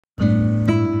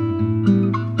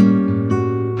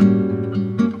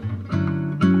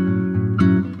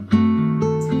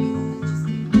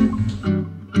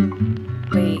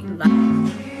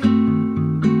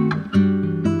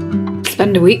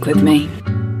spend a week with me.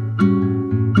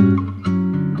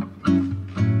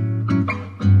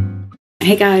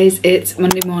 Hey guys, it's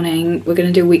Monday morning. We're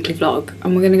gonna do a weekly vlog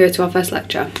and we're gonna go to our first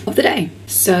lecture of the day.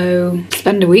 So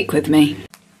spend a week with me.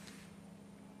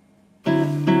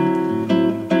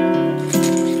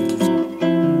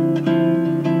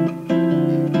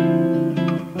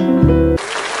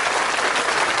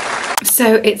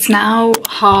 So it's now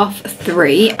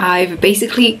 3:30. I've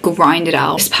basically grinded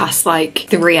out this past like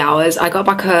 3 hours. I got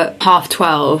back at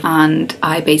 12:30 and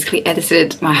I basically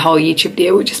edited my whole YouTube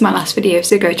video, which is my last video,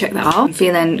 so go check that out. I'm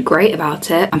feeling great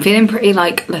about it. I'm feeling pretty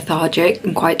like lethargic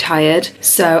and quite tired.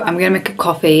 So I'm gonna make a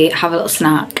coffee, have a little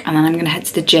snack, and then I'm gonna head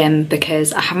to the gym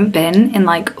because I haven't been in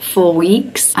like 4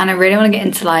 weeks and I really wanna get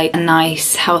into like a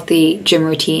nice healthy gym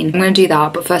routine. I'm gonna do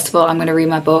that, but first of all, I'm gonna read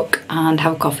my book and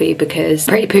have a coffee because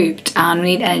I'm pretty pooped and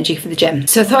we need energy for the gym.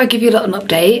 So I thought I'd give you a little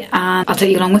update and I'll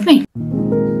take you along with me.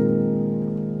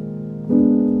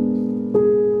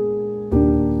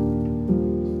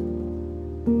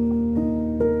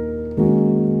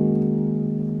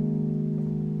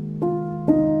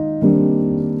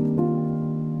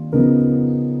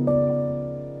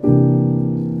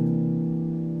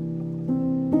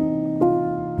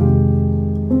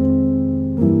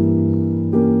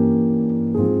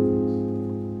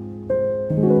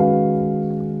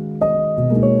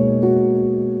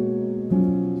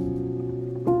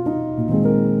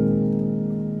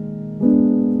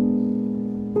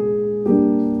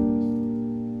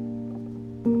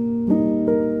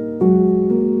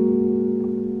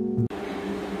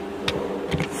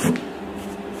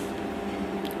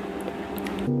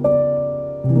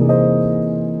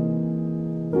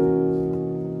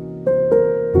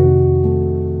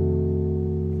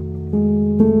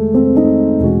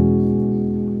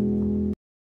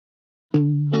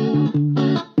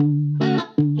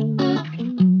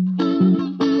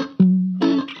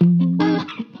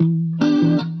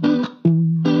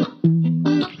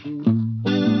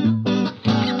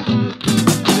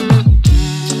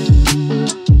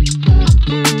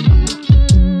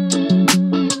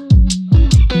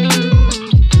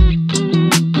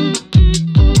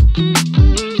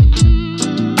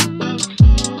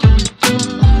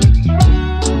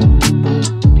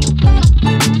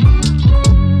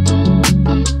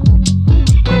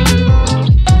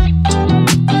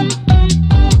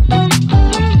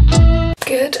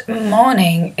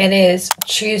 Morning. It is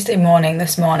Tuesday morning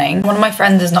this morning. One of my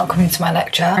friends is not coming to my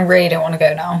lecture. I really don't want to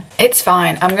go now. It's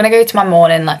fine. I'm gonna go to my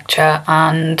morning lecture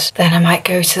and then I might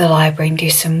go to the library and do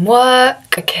some work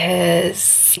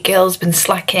because Gil's been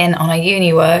slacking on her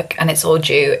uni work and it's all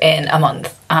due in a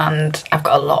month and I've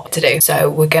got a lot to do. So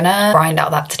we're gonna grind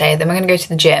out that today. Then we're gonna go to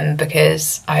the gym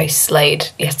because I slayed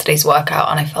yesterday's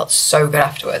workout and I felt so good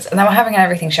afterwards. And then we're having an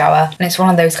everything shower and it's one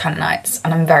of those kind of nights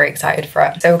and I'm very excited for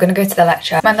it. So we're gonna go to the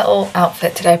lecture. My little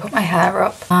outfit today, I put my hair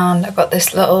up and I've got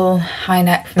this little high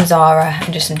neck from Zara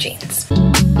and just some jeans.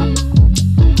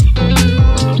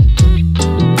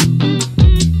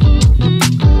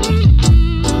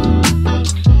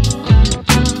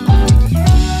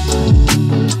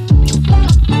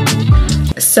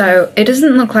 So it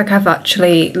doesn't look like I've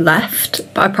actually left,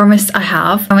 but I promised I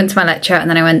have. I went to my lecture and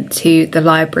then I went to the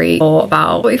library for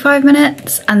about 45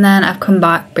 minutes and then I've come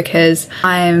back because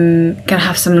I'm gonna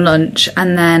have some lunch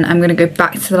and then I'm gonna go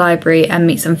back to the library and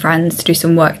meet some friends to do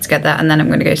some work together and then I'm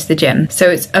gonna go to the gym. So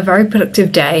it's a very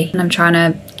productive day and I'm trying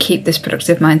to keep this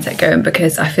productive mindset going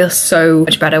because I feel so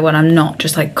much better when I'm not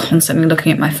just like constantly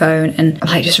looking at my phone and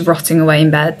like just rotting away in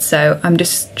bed. So I'm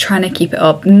just trying to keep it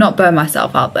up, not burn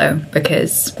myself out though,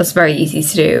 because that's very easy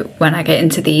to do when I get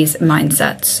into these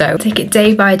mindsets. So take it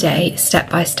day by day, step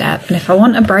by step, and if I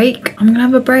want a break, I'm gonna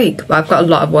have a break. But I've got a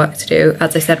lot of work to do.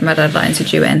 As I said, my deadlines are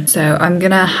due in, so I'm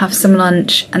gonna have some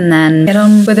lunch and then get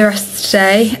on with the rest of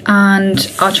today.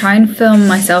 And I'll try and film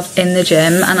myself in the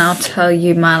gym and I'll tell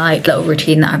you my like little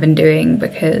routine that I've been doing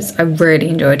because I really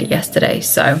enjoyed it yesterday.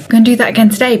 So I'm gonna do that again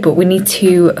today, but we need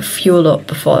to fuel up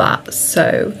before that.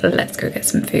 So let's go get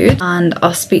some food and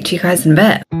I'll speak to you guys in a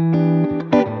bit.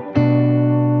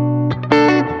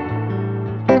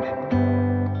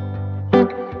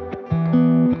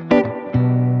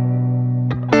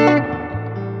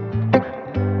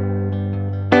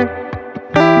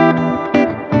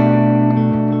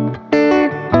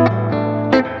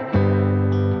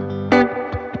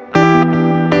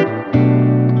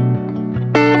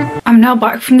 I'm now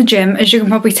back from the gym, as you can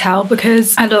probably tell,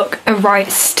 because I look a right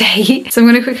state. So I'm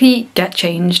gonna quickly get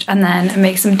changed and then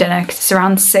make some dinner because it's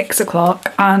around 6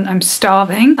 o'clock and I'm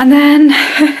starving. And then,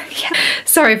 yeah,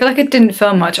 sorry, I feel like I didn't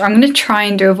film much. I'm gonna try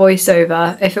and do a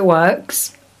voiceover if it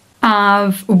works.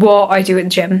 of what I do at the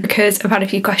gym because I've had a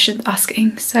few questions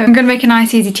asking. So I'm going to make a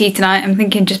nice easy tea tonight. I'm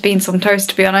thinking just being some toast,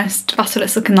 to be honest. That's what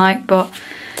it's looking like, but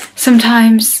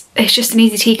sometimes it's just an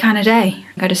easy tea kind of day.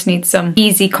 I just need some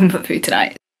easy comfort food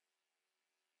tonight.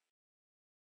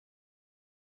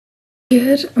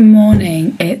 Good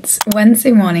morning. It's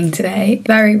Wednesday morning today.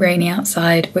 Very rainy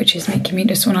outside, which is making me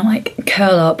just want to like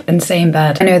curl up and stay in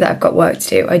bed. I know that I've got work to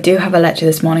do. I do have a lecture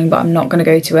this morning, but I'm not going to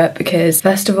go to it because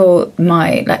first of all,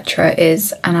 my lecturer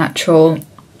is an actual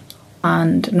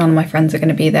and none of my friends are going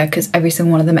to be there because every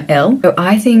single one of them are ill. So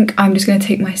I think I'm just going to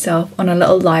take myself on a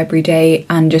little library day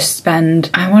and just spend,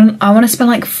 I want to spend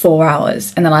like 4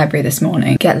 hours in the library this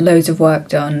morning, get loads of work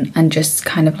done and just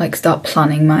kind of like start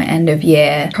planning my end of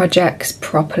year projects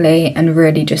properly and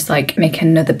really just like make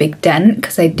another big dent,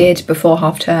 because I did before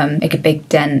half term make a big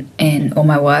dent in all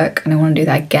my work and I want to do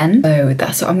that again. So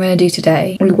that's what I'm going to do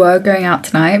today. We were going out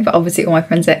tonight, but obviously all my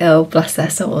friends are ill, bless their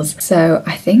souls. So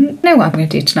I think I know what I'm going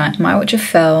to do tonight. I might watch a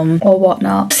film or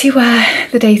whatnot, see where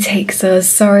the day takes us.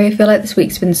 Sorry, I feel like this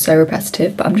week's been so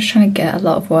repetitive, but I'm just trying to get a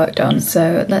lot of work done.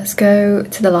 So let's go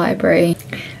to the library.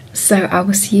 So I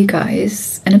will see you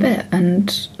guys in a bit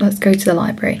and let's go to the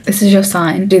library. This is your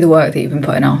sign. Do the work that you've been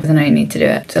putting off. I know you need to do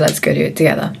it. So let's go do it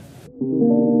together.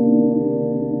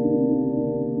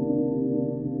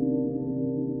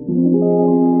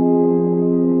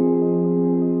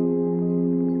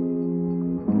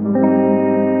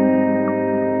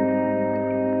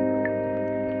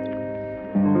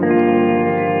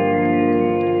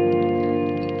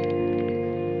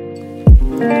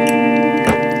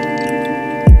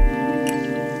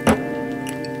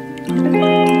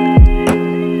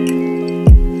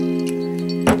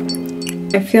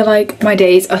 I feel like my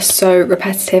days are so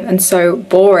repetitive and so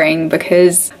boring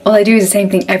because all I do is the same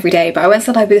thing every day. But I went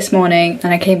to the library this morning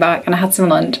and I came back and I had some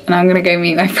lunch and I'm gonna go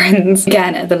meet my friends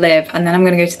again at the Live and then I'm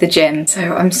gonna go to the gym.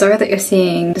 So I'm sorry that you're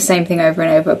seeing the same thing over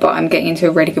and over, but I'm getting into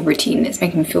a really good routine. It's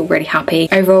making me feel really happy.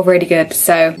 Overall really good.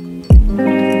 So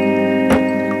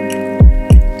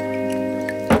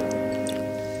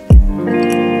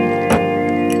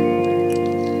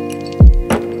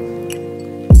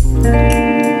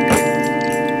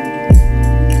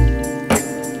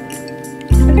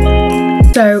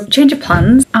change of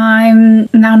plans. I'm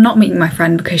now not meeting my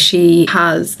friend because she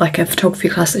has like a photography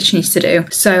class that she needs to do.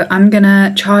 So I'm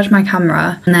gonna charge my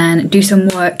camera and then do some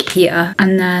work here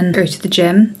and then go to the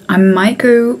gym. I might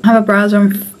go have a browse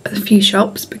on a few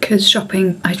shops because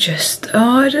shopping, I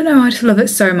don't know, I just love it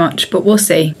so much, but we'll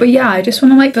see. But yeah, I just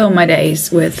want to like fill my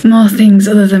days with more things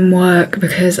other than work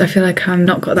because I feel like I've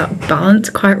not got that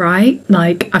balance quite right.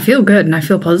 Like I feel good and I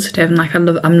feel positive and like I'm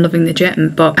loving the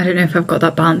gym, but I don't know if I've got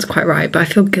that balance quite right. But I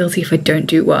feel guilty if I don't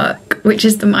do work, which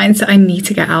is the mindset I need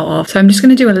to get out of. So I'm just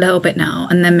going to do a little bit now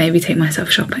and then maybe take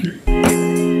myself shopping.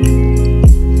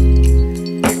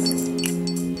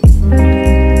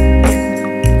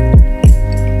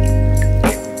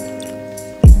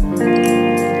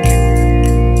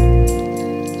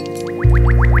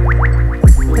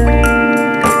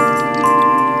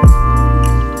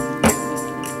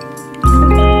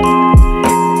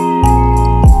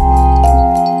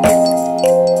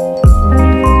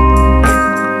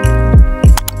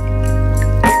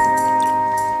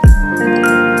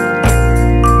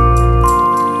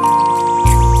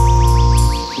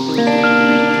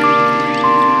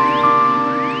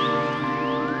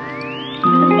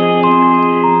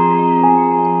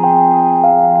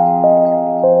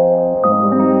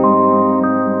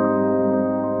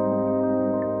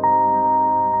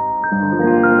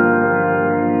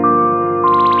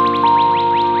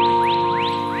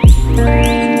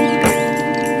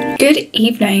 Good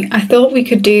evening. I thought we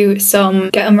could do some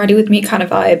get on ready with me kind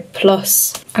of vibe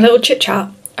plus a little chit chat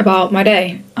about my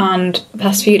day and the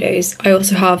past few days. I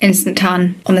also have instant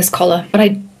tan on this collar, but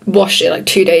I washed it like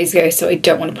 2 days ago, so I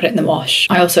don't want to put it in the wash.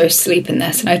 I also sleep in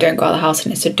this and I don't go out of the house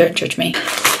in it, so don't judge me.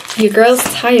 Your girl's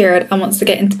tired and wants to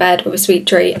get into bed with a sweet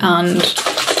treat and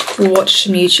watch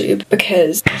some YouTube,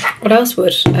 because what else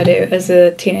would I do as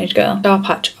a teenage girl? Star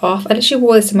patch off. I literally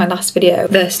wore this in my last video.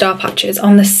 The star patch is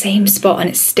on the same spot and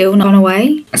it's still not gone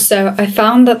away. So I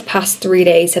found that the past 3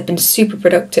 days have been super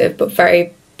productive but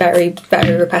very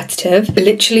repetitive.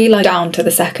 Literally like down to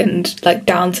the second, like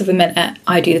down to the minute,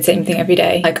 I do the same thing every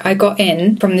day. Like I got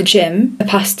in from the gym the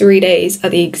past 3 days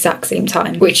at the exact same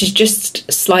time, which is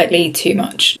just slightly too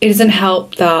much. It doesn't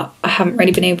help that I haven't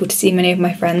really been able to see many of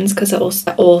my friends because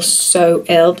they're all so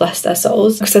ill, bless their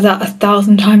souls. I've said that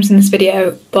 1,000 times in this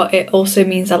video, but it also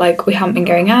means that like we haven't been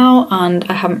going out and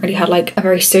I haven't really had like a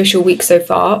very social week so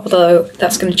far, although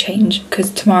that's going to change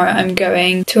because tomorrow I'm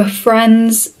going to a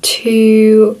friend's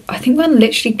to So I think we're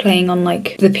literally playing on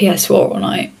like the PS4 all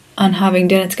night and having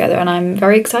dinner together, and I'm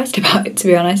very excited about it, to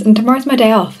be honest. And tomorrow's my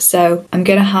day off, so I'm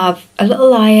gonna have a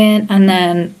little lie-in and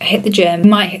then hit the gym. We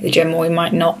might hit the gym or we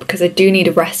might not, because I do need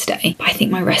a rest day, but I think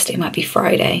my rest day might be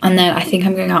Friday. And then I think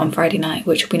I'm going out on Friday night,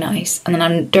 which will be nice. And then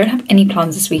I don't have any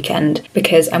plans this weekend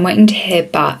because I'm waiting to hear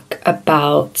back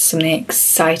about something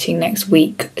exciting next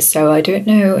week, so I don't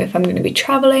know if I'm going to be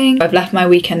traveling. I've left my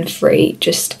weekend free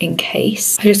just in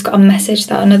case. I just got a message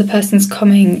that another person's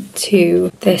coming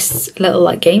to this little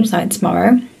like games night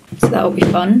tomorrow, so that'll be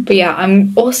fun. But yeah,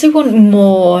 I'm also want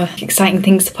more exciting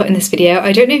things to put in this video.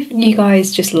 I don't know if you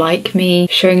guys just like me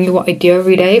showing you what I do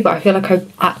every day, but I feel like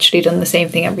I've actually done the same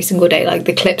thing every single day. Like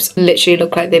the clips literally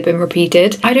look like they've been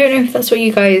repeated. I don't know if that's what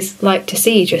you guys like to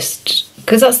see, just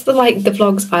because that's the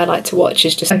vlogs I like to watch,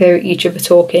 is just my favourite YouTuber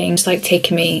talking, just like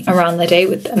taking me around the day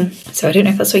with them. So I don't know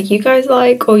if that's what you guys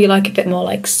like, or you like a bit more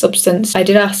like substance. I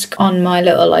did ask on my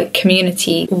little like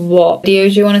community what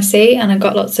videos you want to see, and I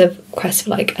got lots of requests for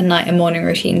like a night and morning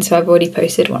routine, so I've already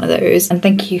posted one of those, and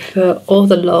thank you for all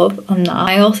the love on that.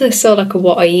 I also saw like a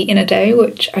what I eat in a day,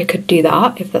 which I could do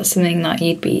that if that's something that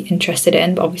you'd be interested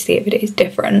in, but obviously every day is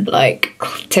different, like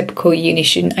typical uni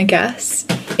student I guess.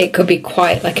 It could be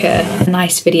quite like a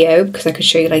nice video because I could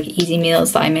show you like easy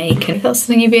meals that I make, and if that's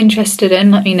something you'd be interested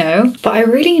in, let me know. But I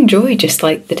really enjoy just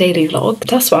like the daily vlog.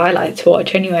 That's what I like to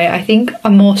watch anyway. I think a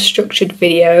more structured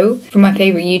video from my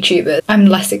favourite YouTubers I'm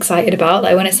less excited about,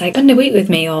 like when it's like spend a week with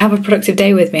me or have a productive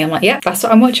day with me. I'm like, yeah, that's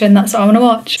what I'm watching, that's what I want to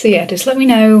watch. So yeah, just let me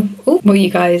know what you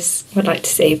guys would like to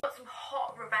see. Got some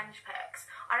hot revenge pics.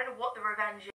 I don't know what the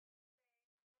revenge is.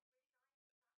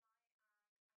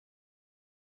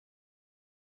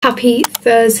 Happy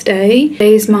Thursday.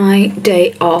 Today's my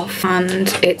day off and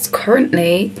it's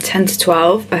currently 10 to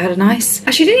 12. I had a nice,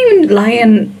 actually didn't even lie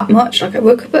in that much, like I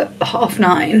woke up at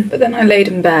 9:30, but then I laid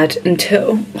in bed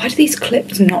until, why do these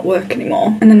clips not work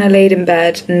anymore? And then I laid in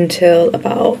bed until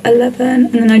about 11,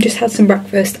 and then I just had some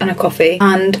breakfast and a coffee.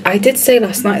 And I did say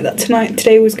last night that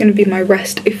today was going to be my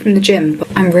rest day from the gym, but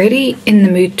I'm really in the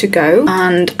mood to go,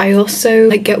 and I also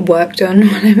like get work done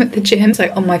when I'm at the gym,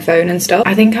 like on my phone and stuff.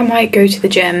 I think I might go to the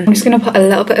gym. I'm just going to put a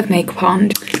little bit of makeup on.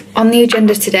 On the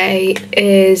agenda today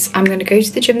is I'm going to go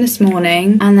to the gym this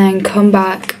morning and then come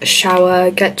back,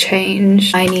 shower, get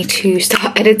changed. I need to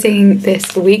start editing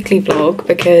this weekly vlog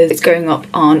because it's going up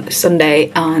on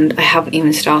Sunday and I haven't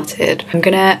even started. I'm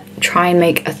gonna try and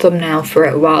make a thumbnail for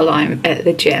it while I'm at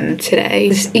the gym today.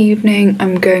 This evening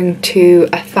I'm going to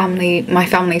my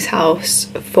family's house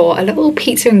for a little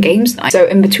pizza and games night. So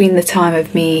in between the time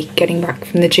of me getting back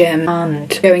from the gym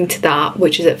and going to that,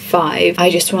 which is at 5, I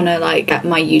just want to like get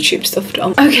my YouTube stuff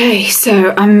done. Okay,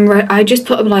 so I just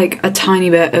put like a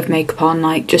tiny bit of makeup on,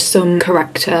 like just some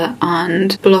corrector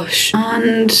and blush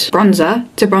and bronzer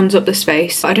to bronze up this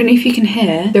face. I don't know if you can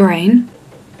hear the rain.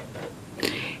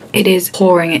 It is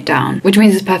pouring it down, which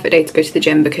means it's a perfect day to go to the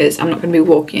gym because I'm not going to be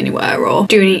walking anywhere or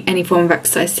doing any form of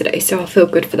exercise today, so I'll feel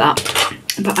good for that.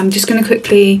 But I'm just going to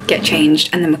quickly get changed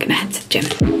and then we're going to head to the gym.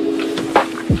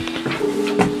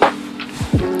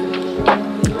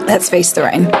 Let's face the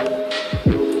rain.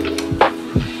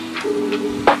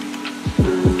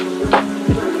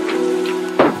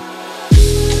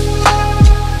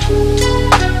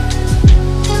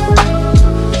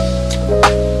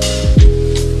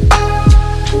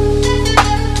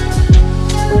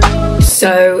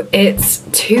 So it's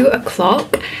 2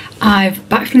 o'clock. I've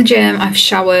back from the gym, I've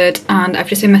showered, and I've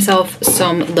just made myself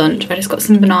some lunch. I just got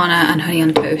some banana and honey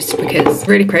on toast because I'm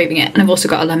really craving it. And I've also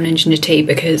got a lemon and ginger tea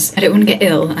because I don't want to get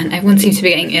ill, and everyone seems to be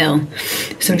getting ill.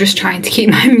 So I'm just trying to keep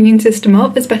my immune system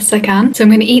up as best as I can. So I'm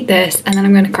going to eat this and then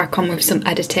I'm going to crack on with some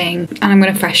editing, and I'm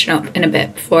going to freshen up in a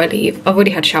bit before I leave. I've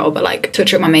already had a shower, but like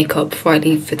touch up my makeup before I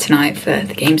leave for tonight for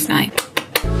the games night.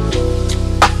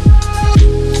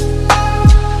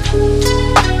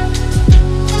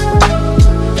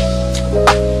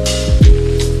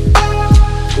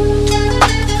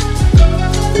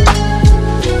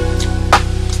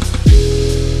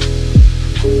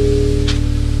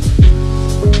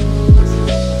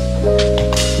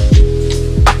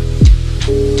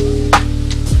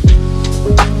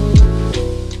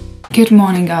 Good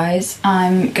morning guys.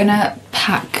 I'm gonna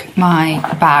pack my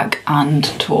bag and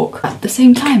talk at the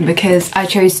same time because I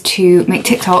chose to make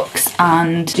TikToks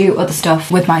and do other stuff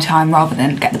with my time rather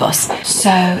than get the bus. So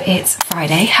it's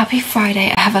Friday. Happy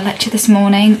Friday. I have a lecture this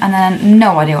morning and then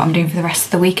no idea what I'm doing for the rest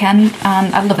of the weekend,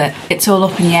 and I love it. It's all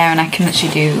up in the air and I can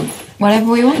literally do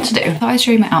whatever we want to do. I thought I'd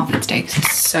show you my outfit today because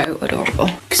it's so adorable.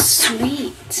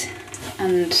 Sweet.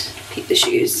 And peep the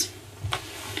shoes.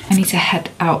 I need to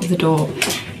head out the door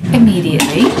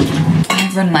immediately.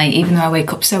 I run late even though I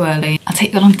wake up so early. I'll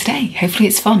take you along today. Hopefully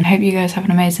it's fun. I hope you guys have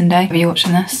an amazing day if you're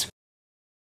watching this.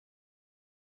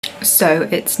 So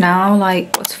it's now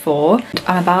like, what's 4?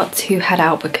 I'm about to head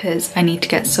out because I need to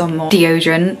get some more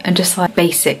deodorant and just like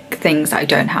basic things that I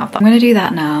don't have. I'm gonna do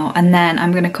that now, and then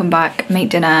I'm gonna come back, make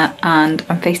dinner, and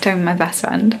I'm FaceTiming my best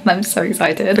friend. And I'm so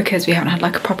excited because we haven't had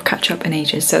like a proper catch up in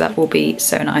ages, so that will be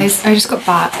so nice. I just got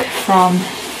back from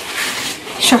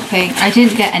shopping. I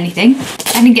didn't get anything.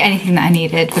 I didn't get anything that I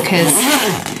needed because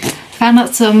I found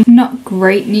out some not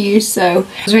great news, so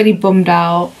I was really bummed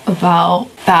out about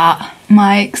that.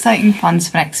 My exciting plans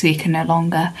for next week are no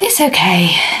longer. It's okay.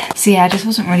 So yeah, I just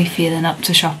wasn't really feeling up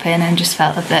to shopping and just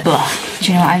felt a bit blah. Do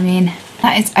you know what I mean?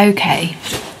 That is okay.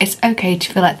 It's okay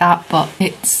to feel like that, but you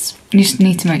just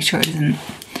need to make sure it doesn't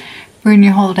ruin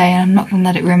your holiday, and I'm not gonna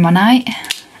let it ruin my night.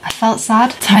 I felt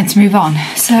sad. Time to move on.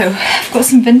 So I've got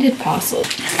some vinted parcels.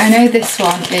 I know this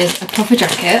one is a puffer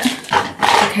jacket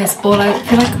because I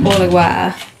feel like all I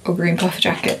wear are green puffer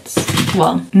jackets.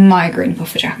 Well, my green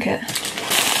puffer jacket.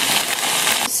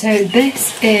 So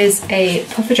this is a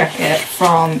puffer jacket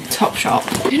from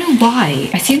Topshop. I don't know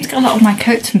why. I seem to get a lot of my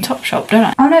coats from Topshop, don't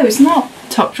I? Oh no, it's not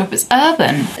Topshop, it's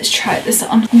Urban. Let's try this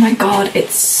on. Oh my god,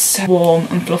 it's so warm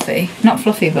and fluffy. Not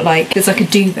fluffy, but like, there's like a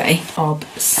duvet.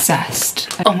 Obsessed.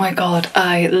 Oh my god,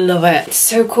 I love it. It's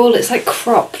so cool. It's like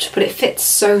cropped, but it fits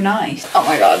so nice. Oh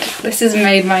my god, this has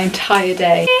made my entire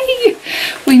day. Yay!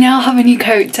 We now have a new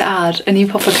coat to add, a new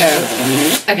puffer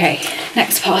coat. Okay,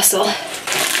 next parcel.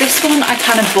 This one I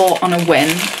kind of bought on a whim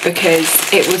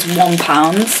because it was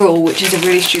 £1. Rule, which is a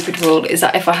really stupid rule, is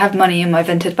that if I have money in my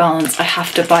Vinted balance, I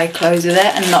have to buy clothes with it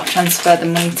and not transfer the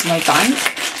money to my bank.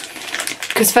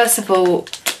 Because first of all,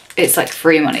 it's like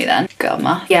free money then.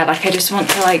 Gumma. Yeah, like I just want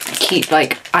to like keep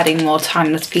like adding more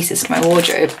timeless pieces to my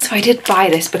wardrobe. So I did buy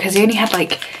this because I only had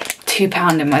like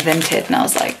 £2 in my Vinted, and I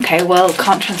was like, okay, well,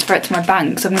 can't transfer it to my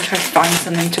bank, so I'm gonna try to find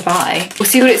something to buy. We'll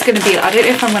see what it's gonna be. I don't know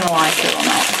if I'm gonna like it or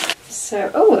not. So,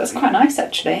 oh, that's quite nice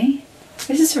actually.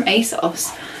 This is from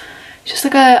ASOS. Just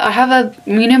like I have a,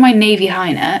 you know my navy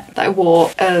high net that I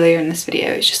wore earlier in this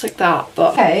video? It's just like that,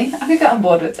 but okay, I could get on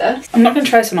board with this. I'm not gonna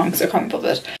try this one on because I can't be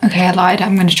bothered. Okay, I lied,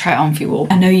 I'm gonna try it on for you all.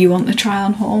 I know you want the try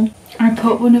on haul. I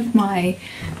put one of my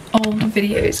old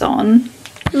videos on.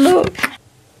 Look.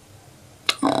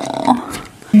 Aww.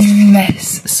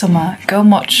 Miss summer. Go and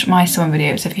watch my summer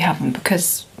videos if you haven't,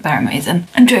 because they're amazing.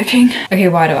 I'm joking. Okay,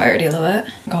 why do I already love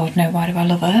it? God, no, why do I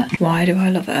love it? Why do I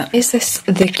love it? Is this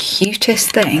the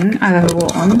cutest thing I've ever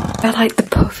worn? I like the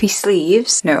puffy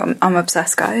sleeves. No, I'm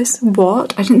obsessed, guys.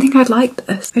 What? I didn't think I'd like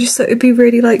this. I just thought it'd be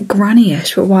really like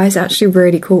granny-ish, but why is it actually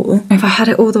really cool? If I had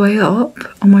it all the way up,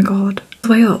 oh my god. All the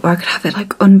way up where I could have it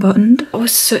like unbuttoned. That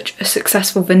was such a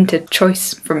successful Vinted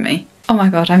choice from me. Oh my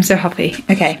god, I'm so happy.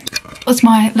 Okay, that was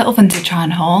my little Vinted try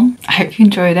and haul. I hope you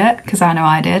enjoyed it, because I know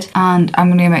I did. And I'm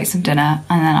gonna go make some dinner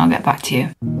and then I'll get back to you.